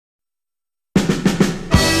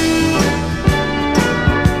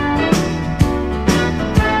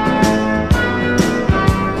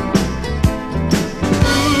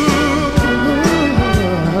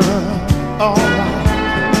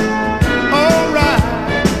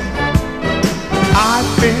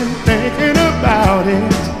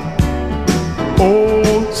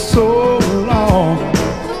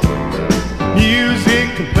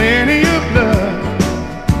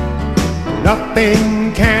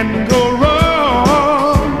can go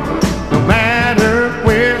wrong, no matter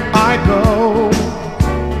where I go,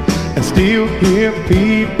 and still hear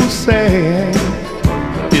people say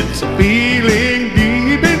it's a feeling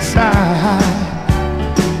deep inside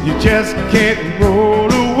you just can't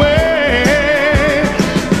roll away.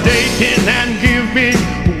 Taking and giving,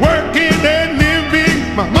 working and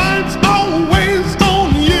living, my mind's always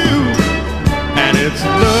on you, and it's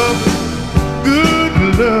love, good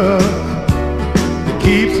love, that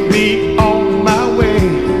keeps me on my way.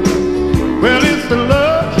 Well, it's the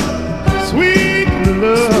love, sweet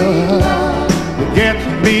love, that gets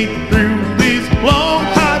me through these long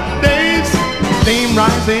hot days. Steam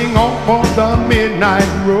rising off of the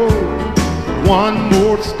midnight road, one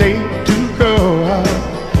more state to go.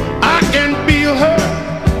 I can feel her,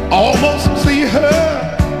 almost see her,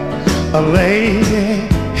 a lady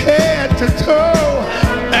head to toe.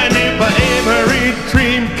 And if every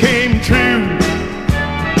dream came true,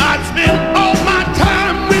 I'd spend all my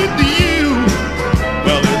time with you.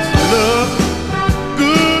 Well, it's love,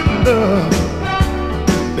 good love,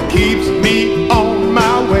 that keeps me on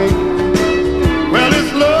my way. Well,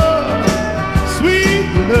 it's love, sweet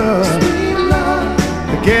love,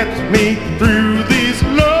 that gets me through these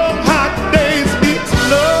long hot days. It's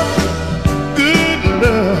love, good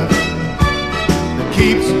love, that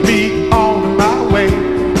keeps me on my way.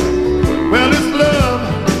 Well, it's love,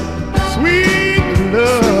 sweet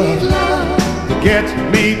love, that gets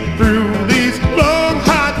me through